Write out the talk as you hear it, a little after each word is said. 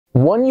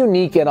One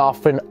unique and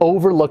often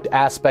overlooked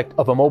aspect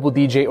of a mobile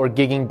DJ or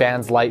gigging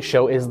band's light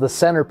show is the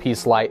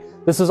centerpiece light.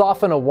 This is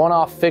often a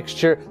one-off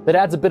fixture that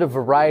adds a bit of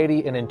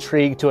variety and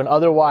intrigue to an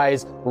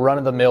otherwise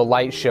run-of-the-mill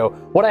light show.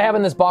 What I have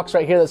in this box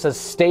right here that says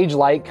stage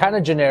light, kind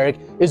of generic,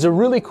 is a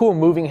really cool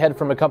moving head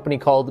from a company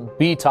called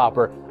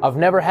BETOPPER. I've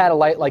never had a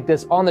light like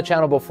this on the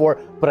channel before,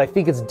 but I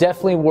think it's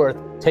definitely worth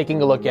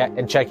taking a look at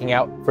and checking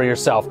out for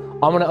yourself.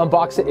 I'm going to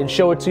unbox it and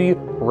show it to you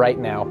right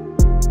now.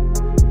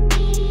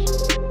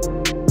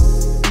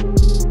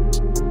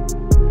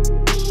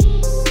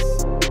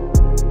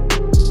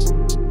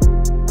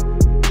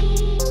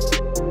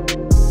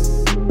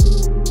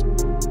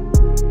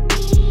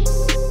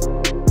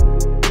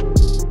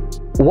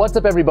 What's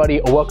up,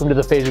 everybody? Welcome to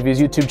the Phase Reviews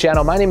YouTube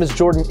channel. My name is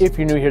Jordan. If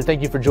you're new here,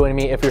 thank you for joining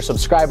me. If you're a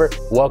subscriber,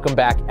 welcome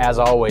back as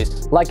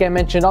always. Like I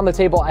mentioned on the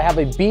table, I have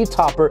a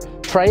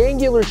BETOPPER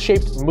triangular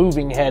shaped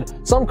moving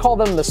head. Some call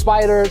them the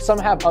spider, some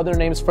have other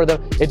names for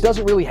them. It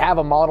doesn't really have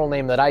a model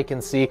name that I can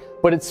see,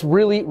 but it's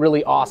really,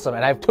 really awesome.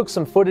 And I've took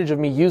some footage of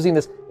me using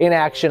this in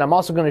action. I'm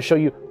also going to show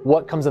you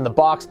what comes in the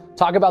box,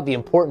 talk about the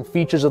important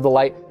features of the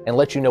light, and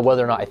let you know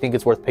whether or not I think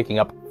it's worth picking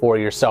up for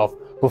yourself.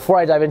 Before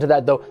I dive into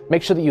that though,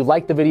 make sure that you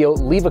like the video,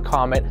 leave a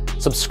comment,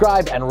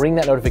 subscribe, and ring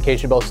that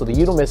notification bell so that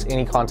you don't miss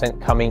any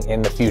content coming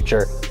in the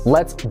future.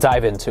 Let's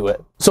dive into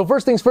it. So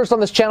first things first, on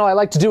this channel, I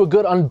like to do a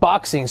good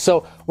unboxing.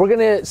 So we're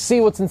gonna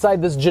see what's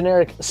inside this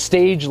generic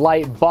stage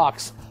light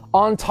box.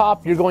 On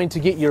top, you're going to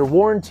get your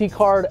warranty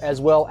card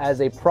as well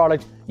as a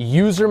product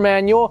user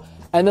manual.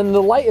 And then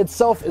the light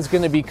itself is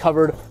going to be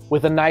covered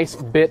with a nice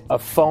bit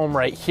of foam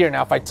right here.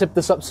 Now, if I tip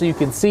this up so you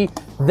can see,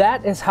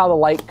 that is how the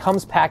light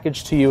comes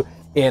packaged to you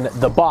in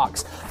the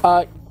box.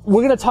 We're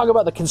going to talk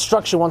about the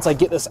construction once I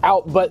get this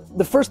out, but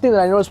the first thing that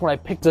I noticed when I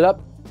picked it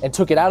up and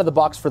took it out of the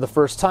box for the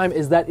first time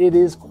is that it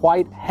is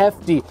quite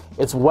hefty.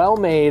 It's well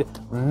made,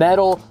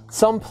 metal,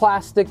 some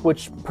plastic,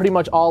 which pretty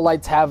much all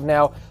lights have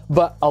now,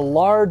 but a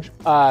large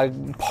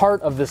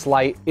part of this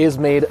light is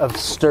made of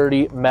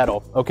sturdy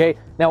metal, okay?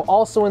 Now,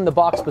 also in the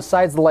box,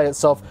 besides the light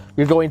itself,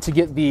 you're going to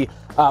get the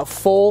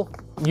full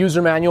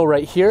user manual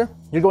right here.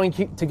 You're going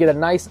to get a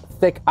nice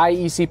thick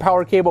IEC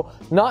power cable,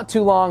 not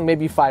too long,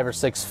 maybe 5 or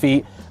 6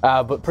 feet,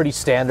 but pretty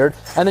standard.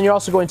 And then you're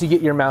also going to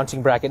get your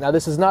mounting bracket. Now,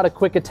 this is not a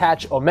quick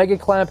attach Omega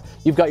clamp.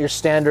 You've got your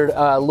standard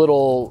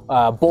little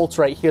bolts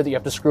right here that you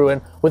have to screw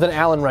in with an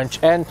Allen wrench.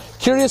 And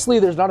curiously,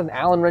 there's not an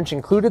Allen wrench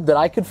included that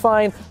I could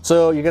find,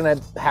 so you're gonna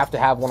have to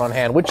have one on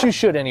hand, which you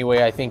should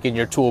anyway, I think, in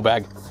your tool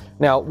bag.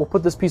 Now, we'll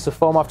put this piece of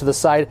foam off to the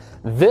side.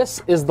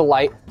 This is the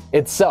light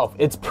itself.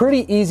 It's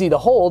pretty easy to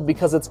hold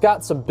because it's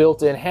got some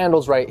built-in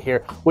handles right here,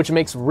 which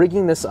makes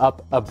rigging this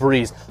up a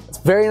breeze. It's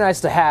very nice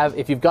to have.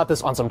 If you've got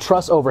this on some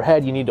truss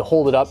overhead, you need to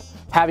hold it up.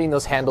 Having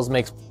those handles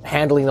makes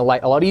handling the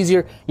light a lot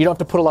easier. You don't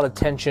have to put a lot of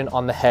tension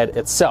on the head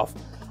itself.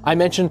 I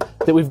mentioned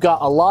that we've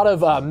got a lot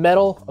of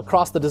metal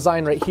across the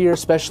design right here,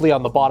 especially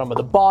on the bottom of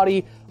the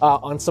body,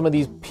 on some of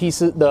these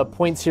pieces, the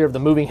points here of the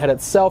moving head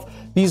itself.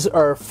 These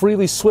are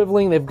freely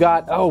swiveling. They've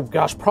got, oh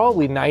gosh,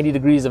 probably 90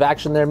 degrees of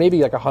action there,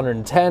 maybe like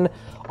 110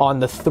 on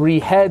the 3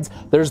 heads.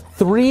 There's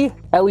 3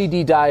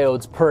 LED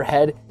diodes per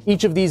head.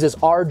 Each of these is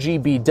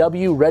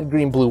RGBW, red,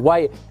 green, blue,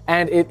 white,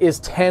 and it is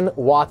 10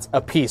 watts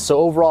a piece. So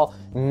overall,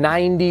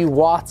 90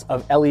 watts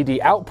of LED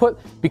output.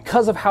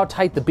 Because of how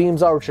tight the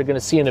beams are, which you're gonna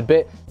see in a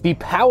bit, the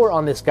power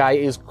on this guy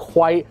is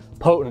quite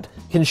potent.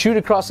 Can shoot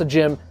across a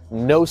gym,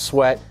 no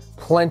sweat,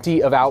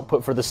 plenty of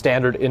output for the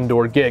standard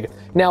indoor gig.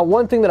 Now,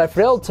 one thing that I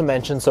failed to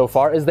mention so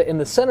far is that in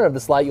the center of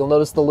this light, you'll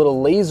notice the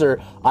little laser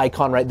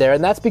icon right there,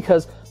 and that's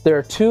because there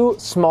are 2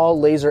 small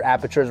laser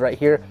apertures right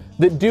here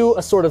that do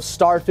a sort of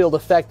star field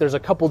effect. There's a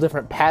couple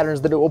different patterns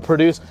that it will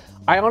produce.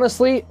 I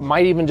honestly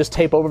might even just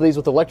tape over these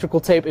with electrical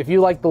tape. If you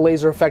like the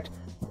laser effect,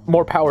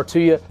 more power to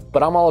you,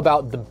 but I'm all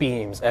about the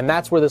beams, and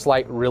that's where this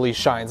light really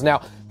shines.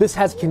 Now, this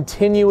has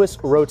continuous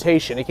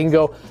rotation. It can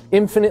go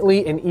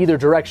infinitely in either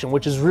direction,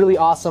 which is really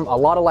awesome. A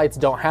lot of lights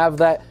don't have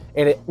that,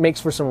 and it makes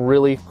for some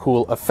really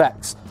cool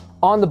effects.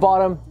 On the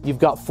bottom, you've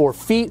got 4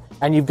 feet,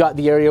 and you've got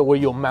the area where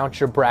you'll mount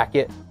your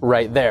bracket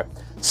right there.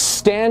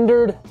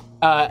 Standard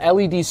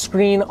LED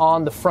screen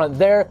on the front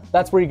there.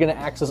 That's where you're going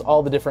to access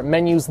all the different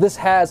menus. This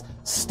has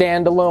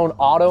standalone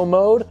auto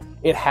mode.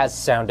 It has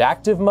sound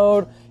active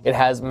mode. It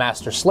has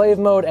master slave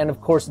mode, and of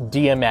course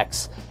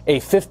DMX, a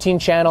 15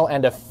 channel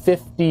and a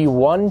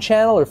 51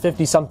 channel or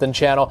 50 something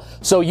channel.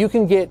 So you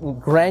can get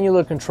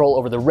granular control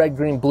over the red,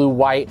 green, blue,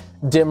 white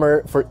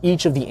dimmer for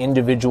each of the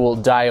individual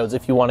diodes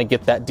if you want to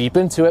get that deep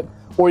into it.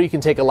 Or you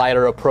can take a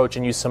lighter approach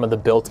and use some of the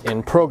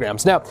built-in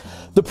programs. Now,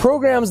 the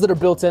programs that are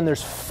built in,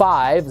 there's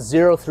 5,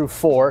 0 through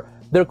 4.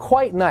 They're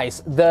quite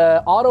nice.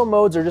 The auto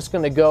modes are just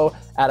going to go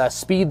at a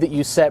speed that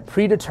you set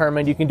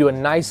predetermined. You can do a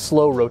nice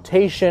slow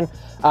rotation,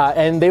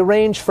 and they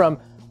range from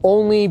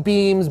only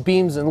beams,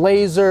 beams and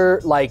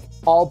laser, like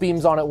all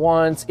beams on at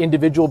once,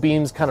 individual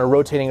beams kind of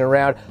rotating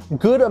around.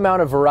 Good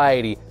amount of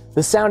variety.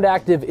 the sound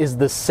active is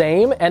the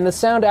same, and the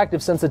sound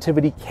active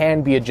sensitivity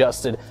can be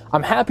adjusted.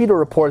 I'm happy to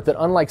report that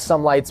unlike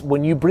some lights,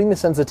 when you bring the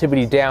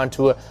sensitivity down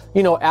to a,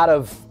 out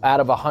of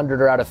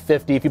 100 or out of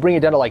 50, if you bring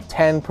it down to like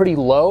 10, pretty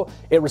low,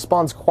 it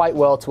responds quite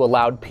well to a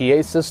loud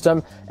PA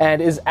system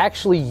and is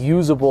actually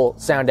usable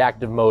sound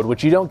active mode,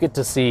 which you don't get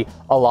to see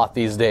a lot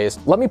these days.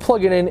 Let me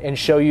plug it in and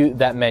show you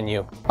that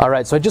menu. All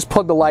right, so I just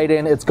plugged the light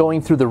in. It's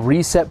going through the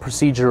reset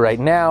procedure right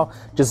now,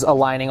 just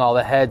aligning all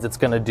the heads. It's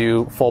gonna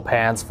do full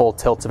pans, full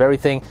tilts of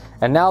everything.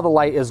 And now the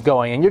light is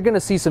going, and you're gonna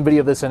see some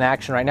video of this in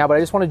action right now, but I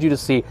just wanted you to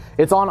see,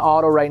 it's on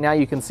auto right now.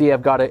 You can see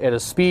I've got it at a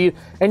speed,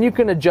 and you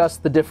can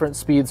adjust the different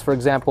speeds. For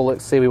example,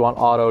 let's say we want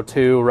auto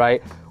 2,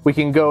 right? We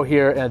can go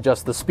here and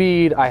adjust the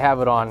speed. I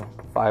have it on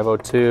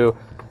 502.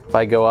 If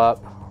I go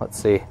up, let's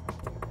see,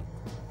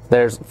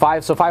 there's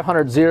 5, so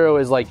 500, 0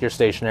 is like your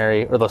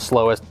stationary or the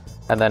slowest,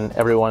 and then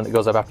everyone that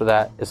goes up after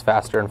that is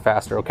faster and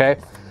faster, okay?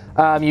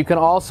 You can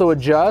also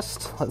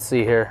adjust, let's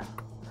see here,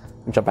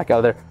 jump back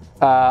out of there,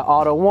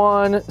 auto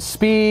 1,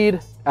 speed,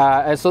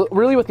 and so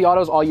really with the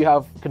autos, all you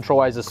have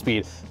control-wise is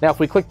speed. Now if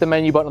we click the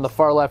menu button on the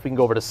far left, we can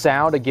go over to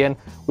sound. Again,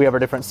 we have our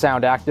different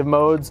sound active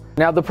modes.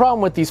 Now the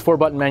problem with these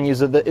 4-button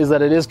menus is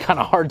that it is kind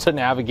of hard to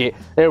navigate.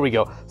 There we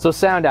go. So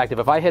sound active,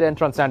 if I hit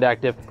enter on sound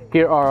active,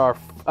 here are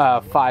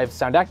our 5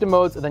 sound active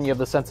modes, and then you have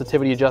the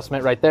sensitivity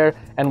adjustment right there,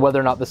 and whether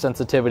or not the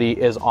sensitivity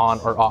is on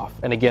or off.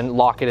 And again,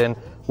 lock it in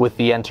with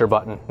the enter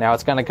button. Now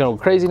it's gonna go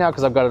crazy now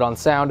because I've got it on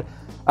sound.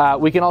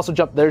 We can also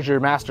jump, there's your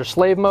master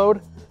slave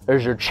mode,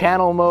 there's your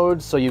channel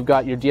mode, so you've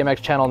got your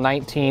DMX channel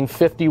 19,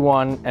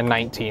 51, and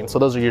 19, so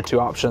those are your 2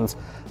 options.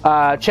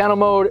 Channel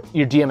mode,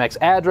 your DMX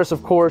address,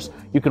 of course.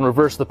 You can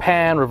reverse the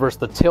pan, reverse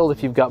the tilt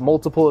if you've got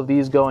multiple of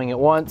these going at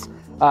once,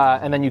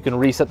 and then you can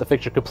reset the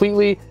fixture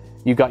completely.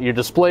 You've got your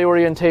display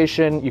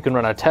orientation, you can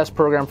run a test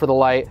program for the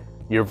light,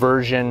 your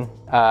version,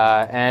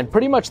 and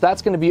pretty much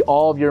that's going to be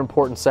all of your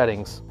important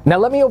settings. Now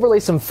let me overlay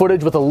some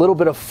footage with a little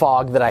bit of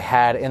fog that I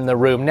had in the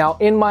room. Now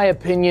in my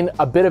opinion,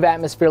 a bit of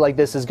atmosphere like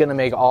this is going to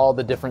make all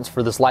the difference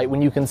for this light.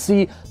 When you can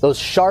see those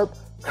sharp,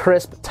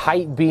 crisp,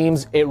 tight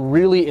beams, it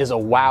really is a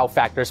wow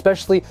factor,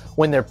 especially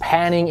when they're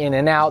panning in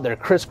and out, they're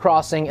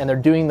crisscrossing, and they're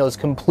doing those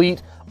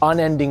complete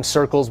unending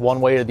circles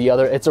one way or the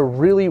other. It's a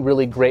really,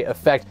 really great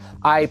effect.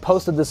 I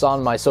posted this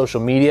on my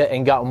social media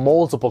and got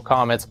multiple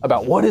comments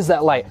about what is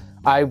that light?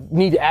 I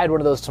need to add one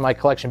of those to my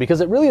collection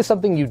because it really is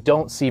something you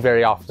don't see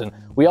very often.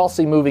 We all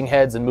see moving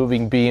heads and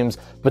moving beams,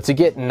 but to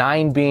get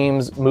 9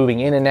 beams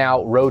moving in and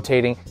out,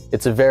 rotating,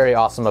 it's a very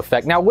awesome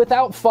effect. Now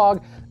without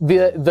fog,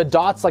 the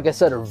dots, like I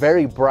said, are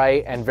very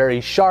bright and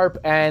very sharp,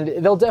 and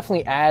they'll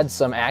definitely add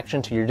some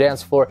action to your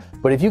dance floor,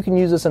 but if you can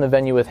use this in a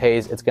venue with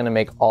haze, it's gonna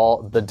make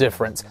all the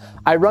difference.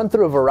 I run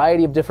through a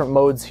variety of different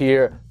modes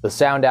here, the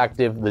sound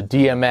active, the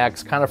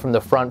DMX, kind of from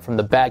the front, from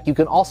the back. You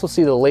can also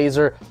see the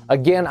laser.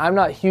 Again, I'm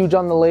not huge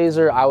on the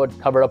laser. I would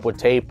cover it up with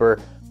tape or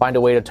find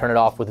a way to turn it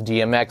off with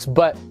DMX,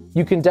 but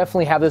you can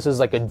definitely have this as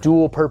like a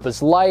dual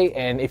purpose light,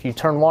 and if you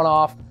turn one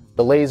off,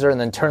 the laser, and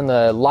then turn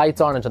the lights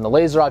on and turn the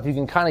laser off, you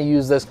can kind of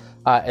use this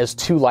as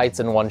 2 lights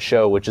in one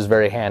show, which is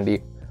very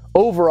handy.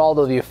 Overall,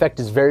 though, the effect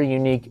is very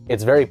unique.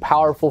 It's very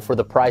powerful for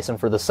the price and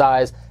for the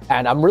size,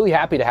 and I'm really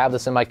happy to have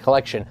this in my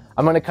collection.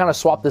 I'm going to kind of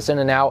swap this in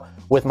and out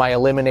with my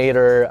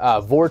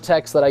Eliminator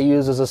Vortex that I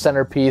use as a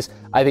centerpiece.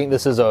 I think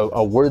this is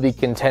a worthy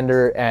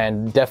contender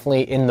and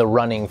definitely in the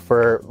running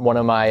for one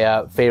of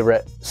my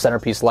favorite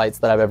centerpiece lights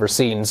that I've ever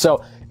seen.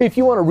 So if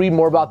you want to read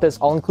more about this,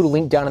 I'll include a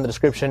link down in the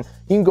description.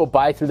 You can go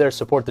buy through there,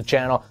 support the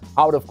channel.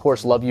 I would, of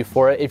course, love you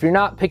for it. If you're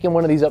not picking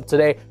one of these up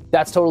today,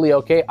 that's totally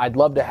okay. I'd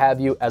love to have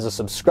you as a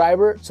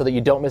subscriber so that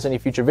you don't miss any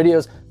future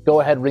videos.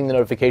 Go ahead, ring the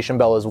notification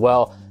bell as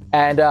well.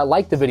 And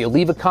like the video,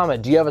 leave a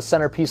comment. Do you have a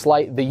centerpiece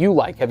light that you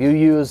like? Have you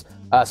used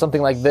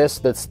something like this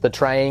that's the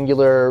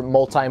triangular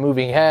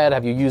multi-moving head?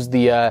 Have you used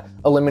the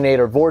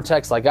Eliminator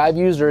Vortex like I've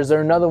used, or is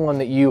there another one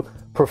that you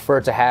prefer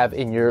to have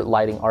in your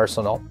lighting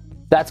arsenal?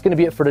 That's going to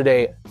be it for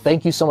today.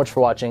 Thank you so much for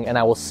watching, and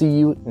I will see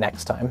you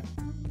next time.